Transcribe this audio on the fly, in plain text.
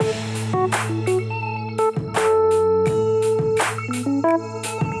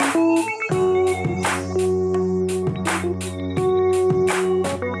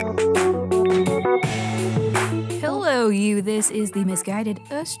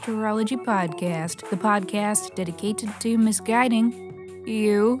Misguided Astrology Podcast, the podcast dedicated to misguiding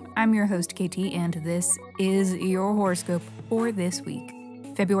you. I'm your host, KT, and this is your horoscope for this week,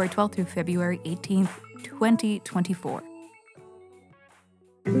 February 12th through February 18th, 2024.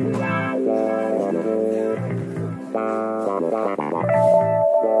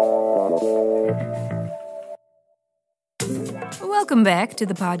 Welcome back to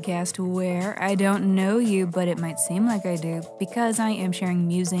the podcast where I don't know you, but it might seem like I do, because I am sharing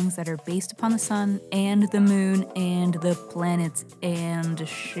musings that are based upon the sun and the moon and the planets and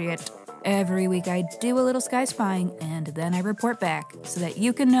shit. Every week I do a little sky spying and then I report back so that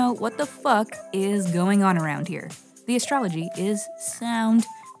you can know what the fuck is going on around here. The astrology is sound,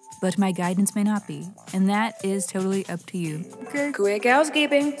 but my guidance may not be, and that is totally up to you. Okay. Quick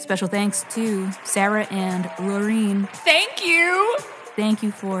housekeeping. Special thanks to Sarah and Laureen. Thank you! Thank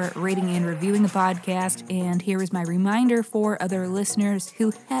you for rating and reviewing the podcast, and here is my reminder for other listeners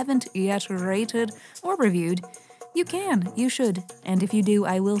who haven't yet rated or reviewed. You can, you should, and if you do,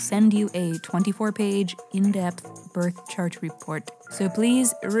 I will send you a 24-page, in-depth birth chart report. So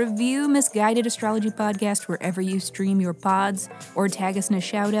please review Misguided Astrology Podcast wherever you stream your pods, or tag us in a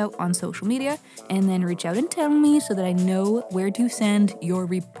shout-out on social media, and then reach out and tell me so that I know where to send your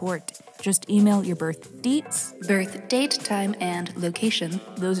report. Just email your birth dates, birth date, time, and location.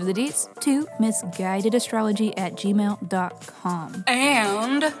 Those are the dates to misguidedastrology@gmail.com.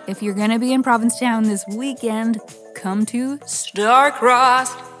 And if you're gonna be in Provincetown this weekend, come to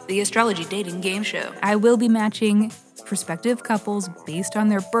Star-Crossed, the astrology dating game show. I will be matching prospective couples based on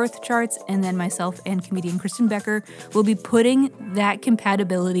their birth charts, and then myself and comedian Kristen Becker will be putting that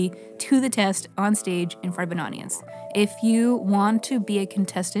compatibility to the test on stage in front of an audience. If you want to be a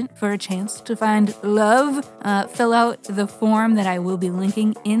contestant for a chance to find love, fill out the form that I will be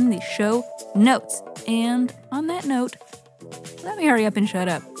linking in the show notes. And on that note, let me hurry up and shut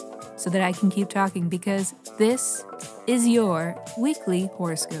up so that I can keep talking, because this is your weekly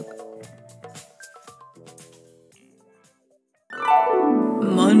horoscope.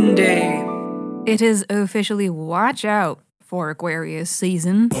 Monday. It is officially watch out for Aquarius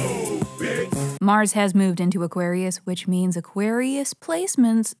season. Mars has moved into Aquarius, which means Aquarius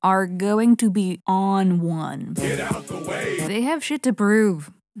placements are going to be on one. Get out the way. They have shit to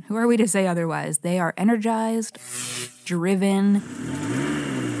prove. Who are we to say otherwise? They are energized, driven,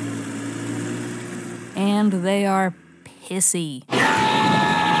 and they are pissy.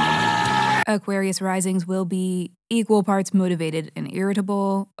 Aquarius risings will be equal parts motivated and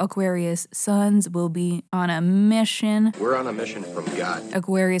irritable. Aquarius suns will be on a mission. We're on a mission from God.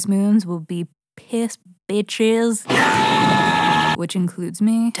 Aquarius moons will be piss bitches, which includes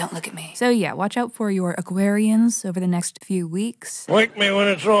me. Don't look at me. So yeah, watch out for your Aquarians over the next few weeks. Wake me when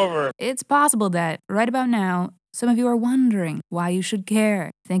it's over. It's possible that right about now, some of you are wondering why you should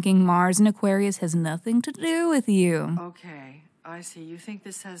care, thinking Mars in Aquarius has nothing to do with you. Okay, I see. You think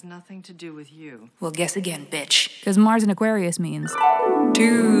this has nothing to do with you. Well, guess again, bitch. Because Mars in Aquarius means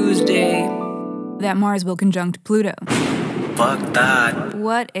Tuesday. That Mars will conjunct Pluto. Fuck that.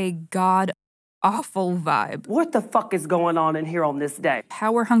 What a god-awful vibe. What the fuck is going on in here on this day?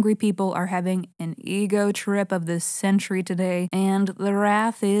 Power-hungry people are having an ego trip of the century today, and the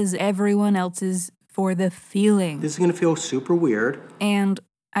wrath is everyone else's for the feeling. This is going to feel super weird. And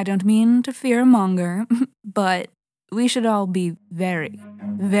I don't mean to fearmonger, but we should all be very,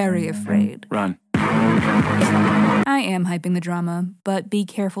 very afraid. Run. I am hyping the drama, but be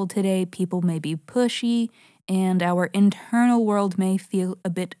careful today. People may be pushy, and our internal world may feel a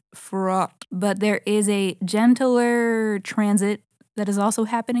bit fraught. But there is a gentler transit that is also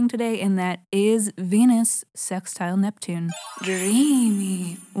happening today, and that is Venus sextile Neptune.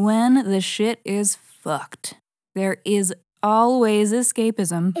 Dreamy. When the shit is fucked, there is always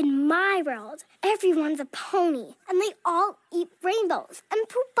escapism. In my world, everyone's a pony, and they all eat rainbows and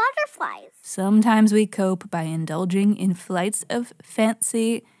poop butterflies. Sometimes we cope by indulging in flights of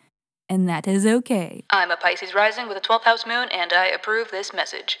fancy, and that is okay. I'm a Pisces rising with a 12th house moon, and I approve this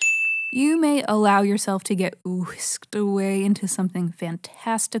message. You may allow yourself to get whisked away into something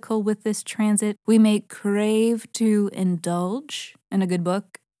fantastical with this transit. We may crave to indulge in a good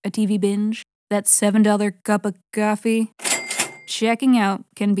book, a TV binge, that $7 cup of coffee. Checking out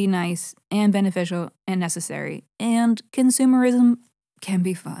can be nice and beneficial and necessary, and consumerism can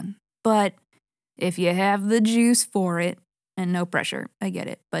be fun. But if you have the juice for it, and no pressure, I get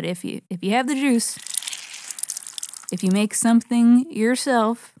it, but if you have the juice, if you make something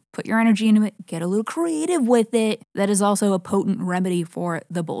yourself, put your energy into it, get a little creative with it, that is also a potent remedy for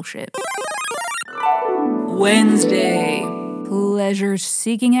the bullshit. Wednesday.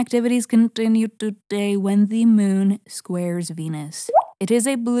 Pleasure-seeking activities continue today when the moon squares Venus. It is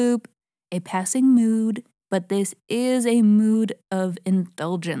a bloop, a passing mood, but this is a mood of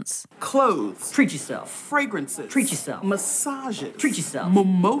indulgence. Clothes. Treat yourself. Fragrances. Treat yourself. Massages. Treat yourself.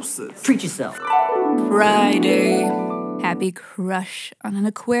 Mimosas. Treat yourself. Friday. Happy crush on an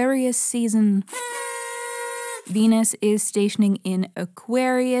Aquarius season. Venus is stationing in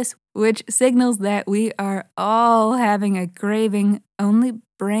Aquarius, which signals that we are all having a craving only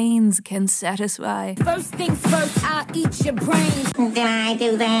brains can satisfy. First things first, I'll eat your brains. Did I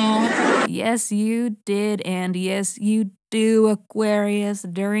do that? Yes, you did, and yes, you do, Aquarius.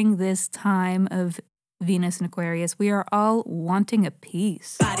 During this time of Venus in Aquarius, we are all wanting a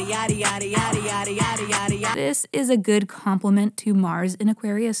piece. This is a good compliment to Mars in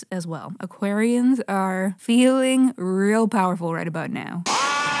Aquarius as well. Aquarians are feeling real powerful right about now.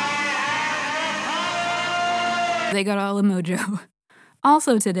 They got all the mojo.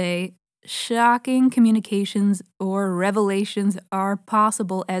 Also today, shocking communications or revelations are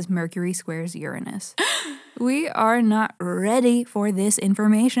possible as Mercury squares Uranus. We are not ready for this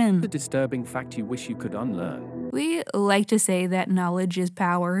information. The disturbing fact you wish you could unlearn. We like to say that knowledge is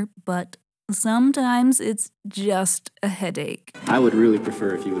power, but sometimes it's just a headache. I would really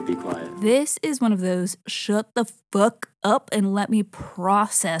prefer if you would be quiet. This is one of those shut the fuck up and let me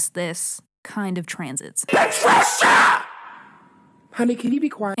process this kind of transits. Patricia! Honey, can you be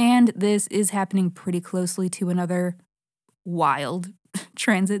quiet? And this is happening pretty closely to another wild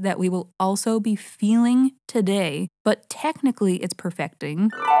transit that we will also be feeling today, but technically it's perfecting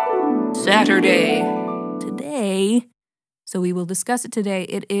Saturday. Today, so we will discuss it today.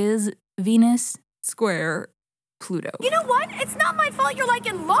 It is Venus square Pluto. You know what? It's not my fault you're like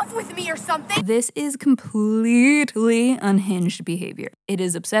in love with me or something. This is completely unhinged behavior. It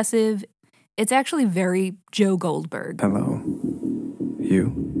is obsessive. It's actually very Joe Goldberg. Hello.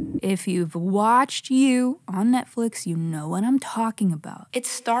 You. If you've watched You on Netflix, you know what I'm talking about. It's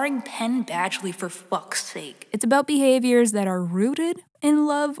starring Penn Badgley, for fuck's sake. It's about behaviors that are rooted in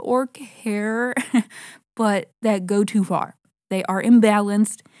love or care, but that go too far. They are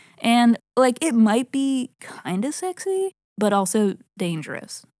imbalanced, and like it might be kind of sexy, but also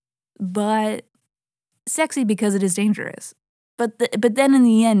dangerous. But sexy because it is dangerous. But then in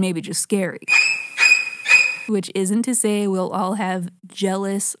the end, maybe just scary. Which isn't to say we'll all have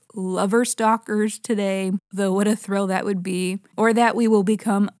jealous lover stalkers today, though what a thrill that would be, or that we will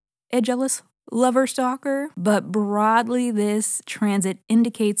become a jealous lover stalker. But broadly, this transit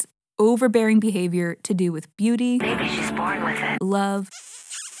indicates overbearing behavior to do with beauty, Maybe she's born with it. love,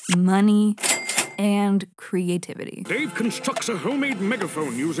 money, and creativity. Dave constructs a homemade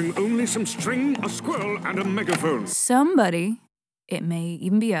megaphone using only some string, a squirrel, and a megaphone. Somebody, it may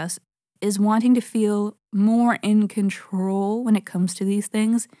even be us, is wanting to feel more in control when it comes to these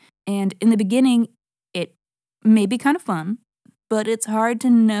things. And in the beginning, it may be kind of fun, but it's hard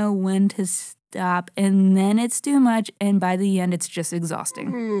to know when to stop, and then it's too much, and by the end, it's just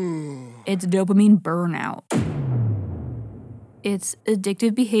exhausting. It's dopamine burnout. It's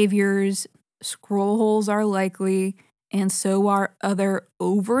addictive behaviors, scroll holes are likely, and so are other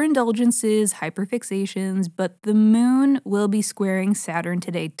overindulgences, hyperfixations, but the moon will be squaring Saturn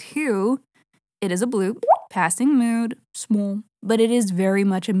today too. It is a bloop, passing mood, small, but it is very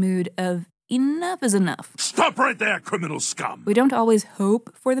much a mood of enough is enough. Stop right there, criminal scum! We don't always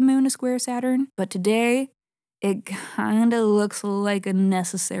hope for the moon to square Saturn, but today, it kinda looks like a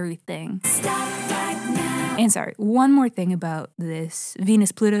necessary thing. And sorry, one more thing about this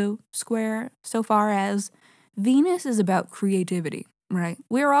Venus-Pluto square so far as Venus is about creativity, right?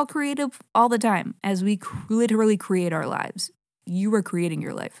 We're all creative all the time as we literally create our lives. You are creating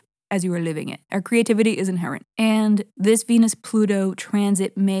your life as you are living it. Our creativity is inherent. And this Venus-Pluto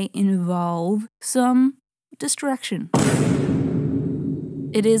transit may involve some distraction.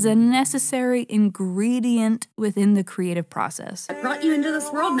 It is a necessary ingredient within the creative process. I brought you into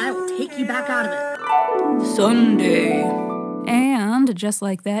this world and I will take you back out of it. Sunday. And just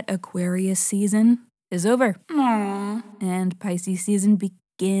like that, Aquarius season is over. Aww. And Pisces season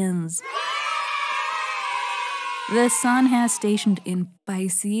begins. The sun has stationed in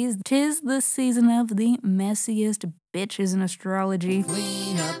Pisces. 'Tis the season of the messiest bitches in astrology.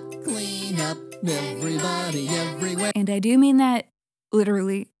 Clean up, everybody, everywhere. And I do mean that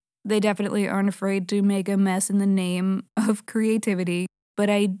literally. They definitely aren't afraid to make a mess in the name of creativity. But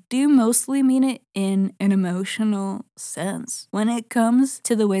I do mostly mean it in an emotional sense. When it comes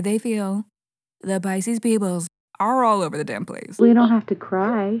to the way they feel, the Pisces peoples are all over the damn place. We don't have to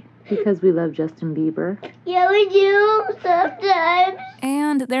cry because we love Justin Bieber. Yeah, we do sometimes.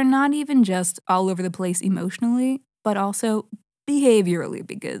 And they're not even just all over the place emotionally, but also behaviorally,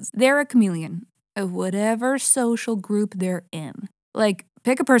 because they're a chameleon of whatever social group they're in. Like,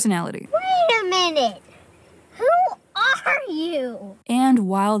 pick a personality. Wait a minute. Who are you? And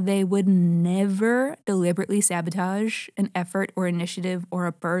while they would never deliberately sabotage an effort or initiative or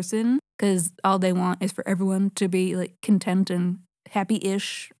a person, because all they want is for everyone to be like content and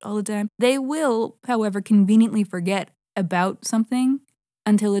happy-ish all the time, they will, however, conveniently forget about something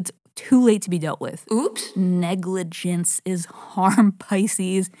until it's too late to be dealt with. Oops. Negligence is harm,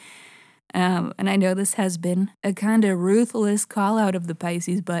 Pisces. And I know this has been a kind of ruthless call-out of the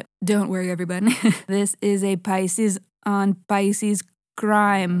Pisces, but don't worry, everybody. This is a Pisces on Pisces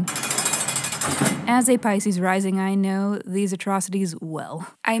crime. As a Pisces rising, I know these atrocities well.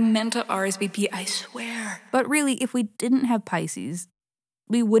 I meant to RSVP, I swear. But really, if we didn't have Pisces,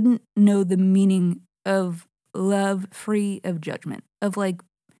 we wouldn't know the meaning of love free of judgment, of like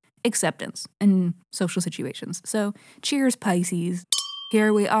acceptance in social situations. So cheers, Pisces.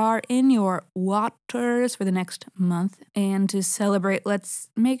 Here we are in your waters for the next month. And to celebrate, let's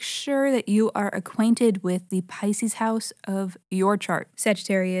make sure that you are acquainted with the Pisces house of your chart.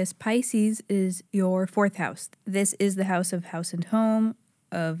 Sagittarius, Pisces is your 4th house. This is the house and home,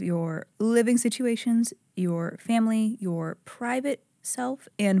 of your living situations, your family, your private self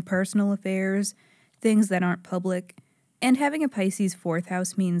and personal affairs, things that aren't public. And having a Pisces 4th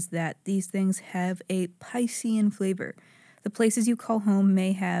house means that these things have a Piscean flavor. The places you call home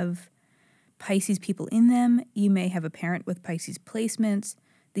may have Pisces people in them. You may have a parent with Pisces placements.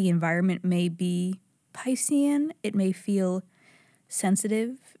 The environment may be Piscean. It may feel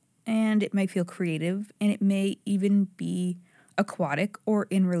sensitive, and it may feel creative, and it may even be aquatic or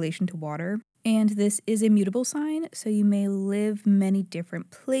in relation to water. And this is a mutable sign, so you may live many different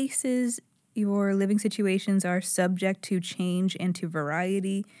places. Your living situations are subject to change and to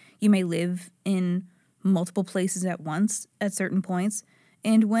variety. You may live in multiple places at once at certain points.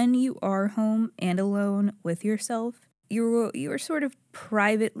 And when you are home and alone with yourself, you're sort of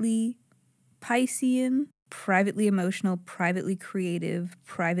privately Piscean, privately emotional, privately creative,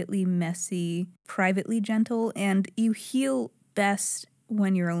 privately messy, privately gentle, and you heal best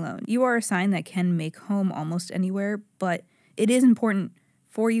when you're alone. You are a sign that can make home almost anywhere, but it is important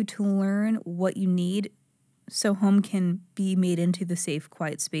for you to learn what you need so home can be made into the safe,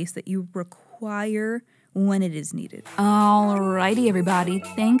 quiet space that you require when it is needed. Alrighty, everybody.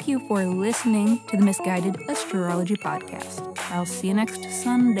 Thank you for listening to the Misguided Astrology Podcast. I'll see you next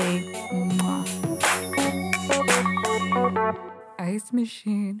Sunday. Mwah. Ice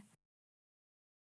machine.